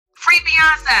Free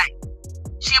Beyonce.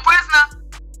 She a prisoner.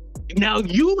 Now,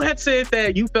 you had said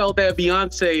that you felt that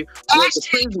Beyonce was a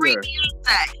Free prisoner.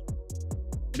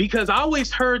 Beyonce. Because I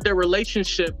always heard their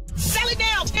relationship. Sell it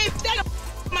down, Tina. Stay on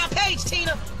my page,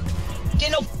 Tina.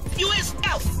 Get no you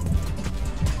yourself.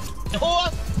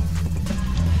 Whore.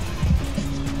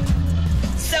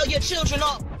 Sell your children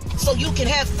off so you can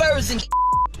have furs and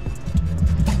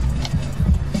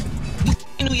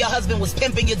you knew your husband was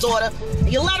pimping your daughter,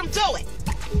 and you let him do it.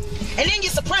 And then you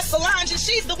suppress Solange, and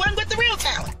she's the one with the real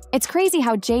talent. It's crazy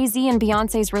how Jay Z and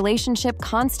Beyonce's relationship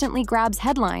constantly grabs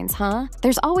headlines, huh?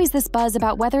 There's always this buzz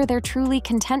about whether they're truly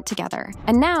content together.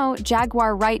 And now,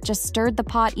 Jaguar Wright just stirred the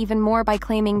pot even more by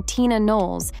claiming Tina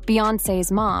Knowles,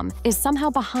 Beyonce's mom, is somehow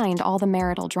behind all the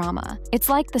marital drama. It's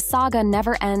like the saga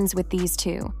never ends with these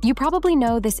two. You probably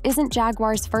know this isn't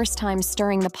Jaguar's first time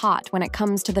stirring the pot when it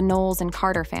comes to the Knowles and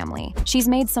Carter family. She's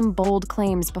made some bold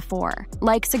claims before,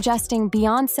 like suggesting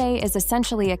Beyonce is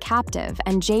essentially a captive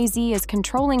and Jay Z is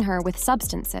controlling her with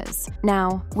substances.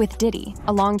 Now, with Diddy,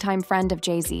 a longtime friend of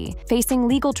Jay Z, facing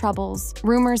legal troubles,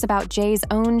 rumors about Jay's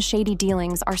own shady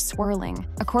dealings are swirling.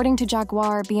 According to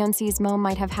Jaguar, Beyonce's mom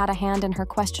might have had a hand in her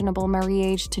questionable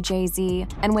marriage to Jay Z,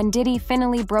 and when Diddy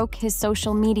finally broke his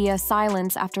social media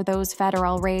silence after those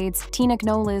federal raids, Tina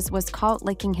Knowles was caught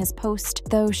liking his post,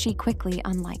 though she quickly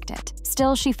unliked it.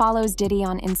 Still, she follows Diddy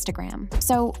on Instagram.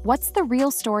 So, what's the real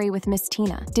story with Miss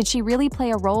Tina? Did she really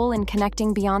play a role in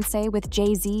connecting Beyonce with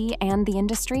Jay Z and the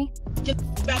industry?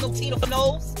 Tina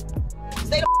Knowles.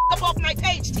 Stay the up off my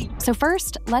page, Tina. So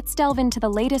first, let's delve into the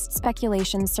latest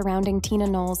speculations surrounding Tina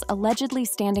Knowles allegedly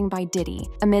standing by Diddy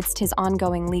amidst his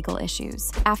ongoing legal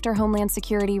issues. After Homeland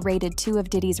Security raided 2 of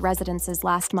Diddy's residences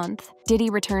last month, Diddy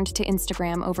returned to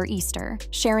Instagram over Easter,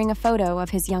 sharing a photo of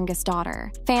his youngest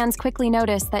daughter. Fans quickly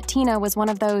noticed that Tina was one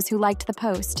of those who liked the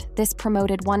post. This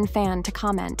promoted one fan to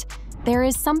comment, "There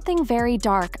is something very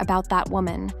dark about that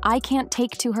woman. I can't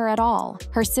take to her at all.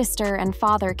 Her sister and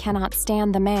father cannot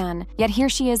stand the man, yet here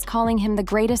she is calling him the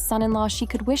greatest son-in-law she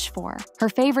could wish for. Her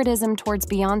favoritism towards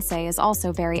Beyonce is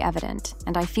also very evident,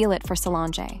 and I feel it for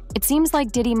Solange." It seems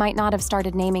like Diddy might not have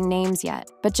started naming names yet,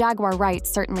 but Jaguar Wright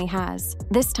certainly has.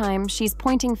 This time, she's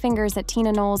pointing fingers at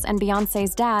Tina Knowles and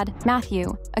Beyonce's dad,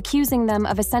 Matthew, accusing them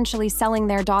of essentially selling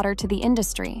their daughter to the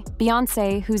industry.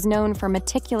 Beyonce, who's known for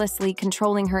meticulously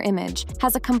controlling her image,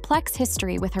 has a complex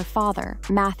history with her father,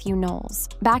 Matthew Knowles.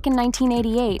 Back in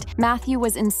 1988, Matthew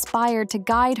was inspired to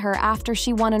guide her after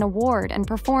she won an award and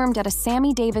performed at a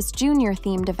Sammy Davis Jr.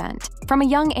 themed event. From a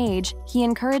young age, he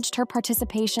encouraged her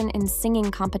participation in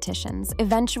singing competitions,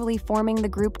 eventually forming the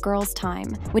group Girls'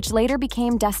 Time, which later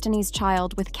became Destiny's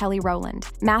Child with Kelly Rowland.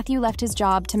 Matthew left his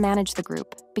job to manage the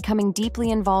group, becoming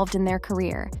deeply involved in their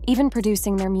career, even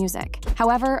producing their music.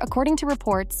 However, according to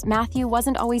reports, Matthew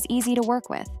wasn't always easy to work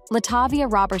with.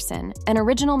 Latavia Robertson, an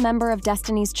original member of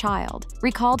Destiny's Child,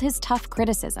 recalled his tough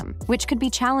criticism, which could be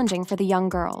challenging for the young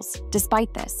girls.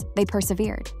 Despite this, they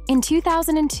persevered. In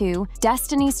 2002,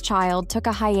 Destiny's Child took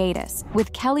a hiatus,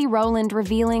 with Kelly Rowland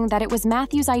revealing that it was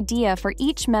Matthew's idea for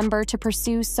each member to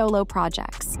pursue solo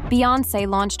projects. Beyonce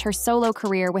launched her solo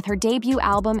career with her debut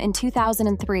album in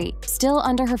 2003, still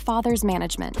under her father's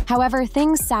management. However,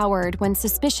 things soured when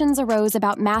suspicions arose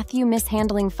about Matthew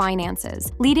mishandling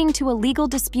finances, leading to a legal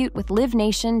dispute with Live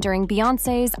Nation during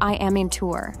Beyonce's I Am In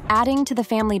tour. Adding to the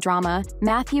family drama,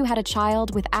 Matthew had a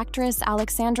child with actress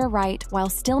Alexandra Wright while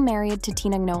still married to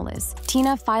Tina Knowles.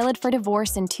 Tina filed for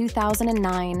divorce in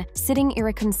 2009, citing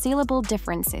irreconcilable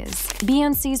differences.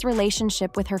 Beyonce's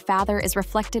relationship with her father is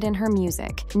reflected in her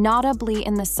music, notably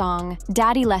in the song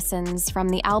Daddy Lessons from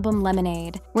the album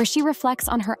Lemonade, where she reflects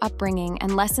on her upbringing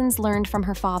and lessons learned from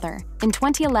her father. In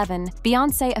 2011,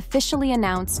 Beyoncé officially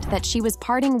announced that she was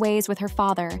parting ways with her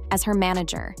father as her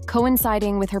manager,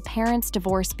 coinciding with her parents'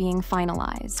 divorce being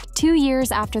finalized. 2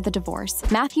 years after the divorce,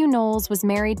 Matthew Knowles was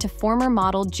married to former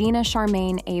model Gina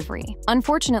Charmaine Avery.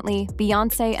 Unfortunately,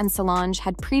 Beyoncé and Solange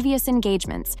had previous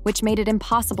engagements, which made it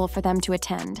impossible for them to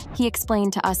attend, he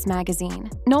explained to Us Magazine.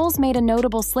 Knowles made a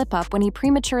notable slip-up when he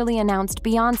prematurely announced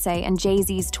Beyoncé and Jay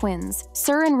Z's twins,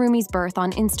 Sir and Rumi's birth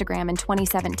on Instagram in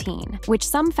 2017, which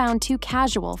some found too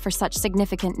casual for such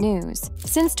significant news.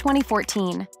 Since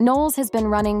 2014, Knowles has been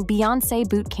running Beyoncé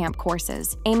bootcamp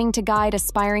courses, aiming to guide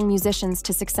aspiring musicians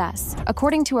to success.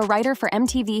 According to a writer for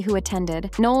MTV who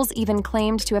attended, Knowles even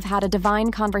claimed to have had a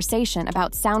divine conversation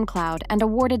about SoundCloud and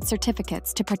awarded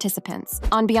certificates to participants.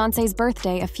 On Beyoncé's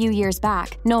birthday a few years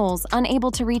back, Knowles,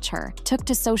 unable to reach her, took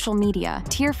to social media,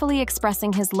 tearfully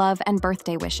expressing his love and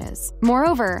birthday wishes.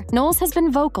 Moreover, Knowles has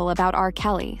been vocal about R. R.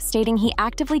 Kelly, stating he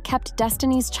actively kept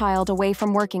Destiny's Child away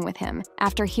from working with him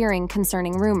after hearing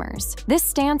concerning rumors. This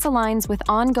stance aligns with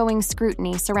ongoing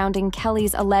scrutiny surrounding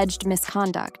Kelly's alleged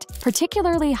misconduct,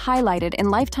 particularly highlighted in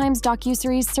Lifetime's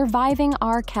docuseries Surviving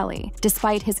R. Kelly,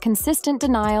 despite his consistent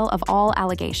denial of all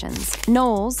allegations.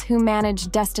 Knowles, who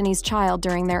managed Destiny's Child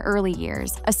during their early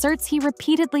years, asserts he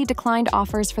repeatedly declined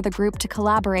offers for the group to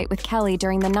collaborate with Kelly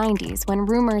during the 90s when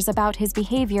rumors about his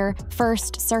behavior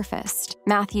first surfaced.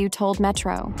 Matthew told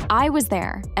Metro, "I was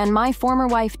there, and my former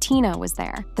wife Tina was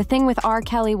there. The thing with R.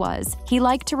 Kelly was, he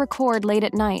liked to record late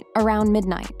at night, around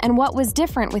midnight, and what was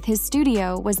different with his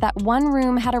studio was that one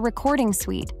room had a recording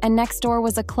suite, and next door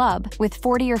was a club with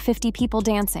 40 or 50 people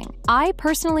dancing. I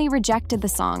personally rejected the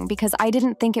song because I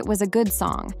didn't think it was a good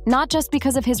song. Not just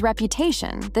because of his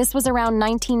reputation. This was around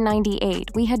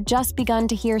 1998. We had just begun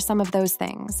to hear some of those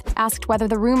things." Asked whether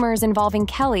the rumors involving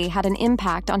Kelly had an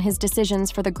impact on his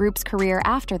decisions for the group's career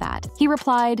after that, he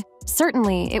replied,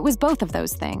 "Certainly, it was both of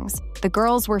those things. The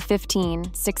girls were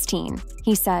 15, 16.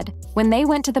 He said, "When they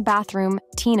went to the bathroom,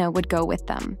 Tina would go with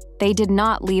them. They did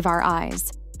not leave our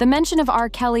eyes." The mention of R.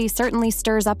 Kelly certainly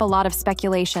stirs up a lot of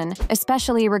speculation,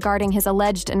 especially regarding his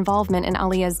alleged involvement in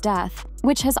Aaliyah's death,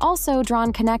 which has also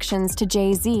drawn connections to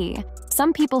Jay Z.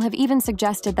 Some people have even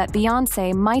suggested that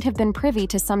Beyoncé might have been privy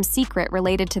to some secret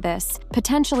related to this,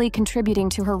 potentially contributing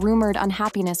to her rumored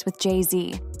unhappiness with Jay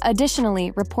Z.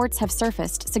 Additionally, reports have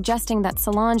surfaced suggesting that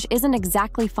Solange isn't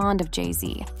exactly fond of Jay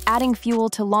Z, adding fuel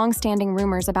to long-standing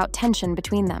rumors about tension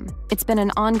between them. It's been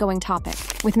an ongoing topic,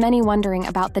 with many wondering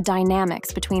about the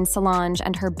dynamics between Solange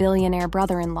and her billionaire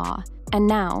brother-in-law. And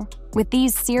now, with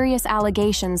these serious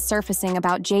allegations surfacing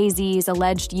about Jay Z's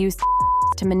alleged use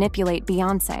to manipulate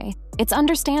Beyoncé, it's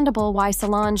understandable why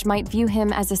Solange might view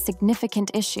him as a significant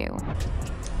issue.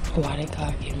 Why did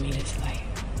God give me this life?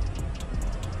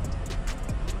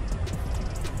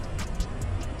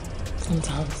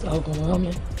 Sometimes it's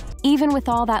overwhelming. Even with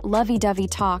all that lovey-dovey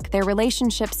talk, their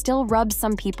relationship still rubs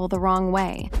some people the wrong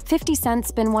way. 50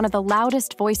 Cent's been one of the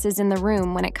loudest voices in the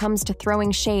room when it comes to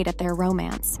throwing shade at their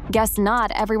romance. Guess not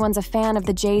everyone's a fan of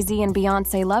the Jay Z and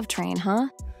Beyonce love train, huh?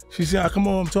 She said, "I come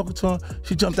on, I'm talking to her."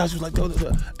 She jumped out, she was like, "Duh, duh,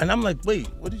 duh." And I'm like, wait,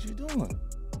 what is she doing?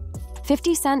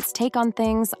 50 Cent's take on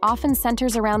things often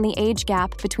centers around the age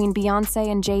gap between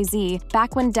Beyonce and Jay Z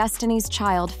back when Destiny's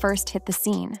Child first hit the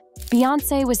scene.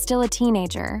 Beyonce was still a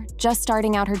teenager, just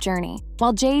starting out her journey,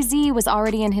 while Jay Z was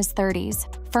already in his 30s,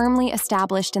 firmly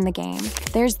established in the game.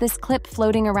 There's this clip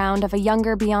floating around of a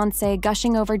younger Beyonce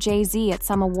gushing over Jay Z at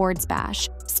some awards bash,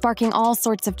 sparking all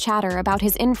sorts of chatter about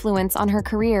his influence on her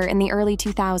career in the early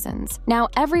 2000s. Now,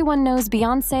 everyone knows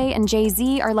Beyonce and Jay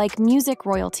Z are like music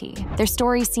royalty. Their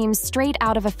story seems straight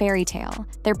out of a fairy tale.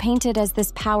 They're painted as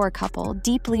this power couple,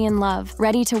 deeply in love,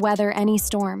 ready to weather any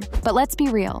storm. But let's be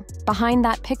real, behind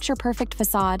that picture-perfect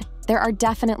facade, there are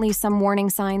definitely some warning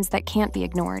signs that can't be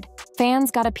ignored.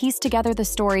 Fans gotta piece together the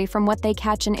story from what they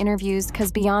catch in interviews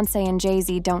because Beyonce and Jay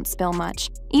Z don't spill much.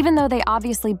 Even though they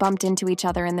obviously bumped into each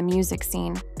other in the music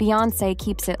scene, Beyonce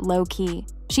keeps it low-key.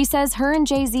 She says her and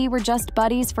Jay Z were just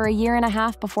buddies for a year and a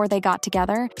half before they got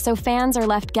together, so fans are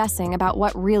left guessing about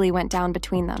what really went down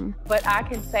between them. But I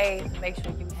can say, make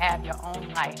sure you have your own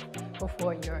life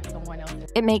before you're someone else.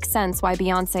 It makes sense why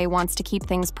Beyonce wants to keep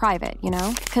things private, you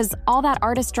know? Because all that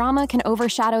artist drama can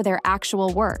overshadow their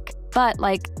actual work. But,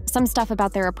 like, some stuff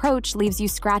about their approach leaves you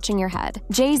scratching your head.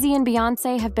 Jay Z and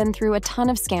Beyonce have been through a ton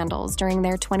of scandals during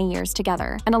their 20 years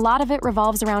together, and a lot of it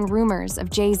revolves around rumors of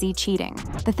Jay Z cheating.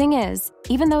 The thing is,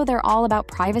 even though they're all about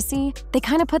privacy, they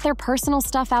kind of put their personal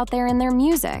stuff out there in their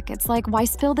music. It's like, why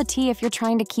spill the tea if you're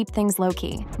trying to keep things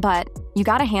low-key? But you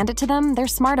gotta hand it to them, they're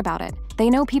smart about it. They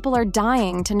know people are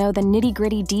dying to know the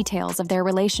nitty-gritty details of their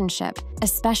relationship,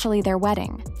 especially their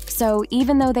wedding. So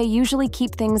even though they usually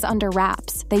keep things under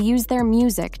wraps, they use their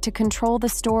music to control the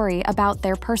story about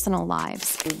their personal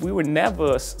lives. We were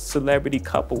never a celebrity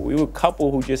couple. We were a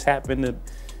couple who just happened to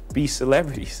be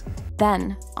celebrities.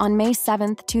 Then, on May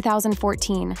 7th,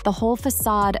 2014, the whole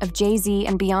facade of Jay Z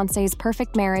and Beyonce's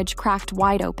perfect marriage cracked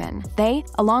wide open. They,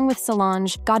 along with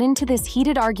Solange, got into this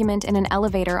heated argument in an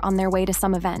elevator on their way to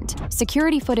some event.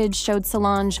 Security footage showed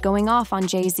Solange going off on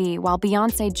Jay Z while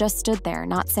Beyonce just stood there,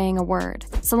 not saying a word.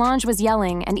 Solange was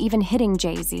yelling and even hitting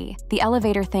Jay Z. The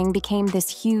elevator thing became this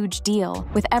huge deal,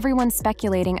 with everyone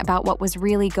speculating about what was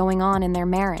really going on in their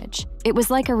marriage. It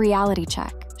was like a reality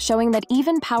check. showing that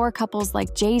even power couples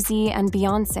like Jay Z and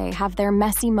Beyonce have their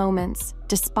messy moments,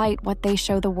 despite what they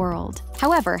show the world.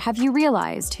 However, have you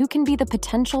realized who can be the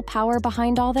potential power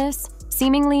behind all this?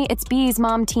 Seemingly, it's B's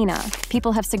mom, Tina.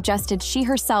 People have suggested she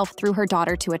herself threw her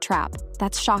daughter to a trap.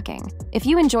 That's shocking. If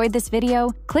you enjoyed this video,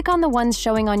 click on the ones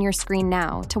showing on your screen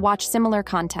now to watch similar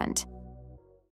content.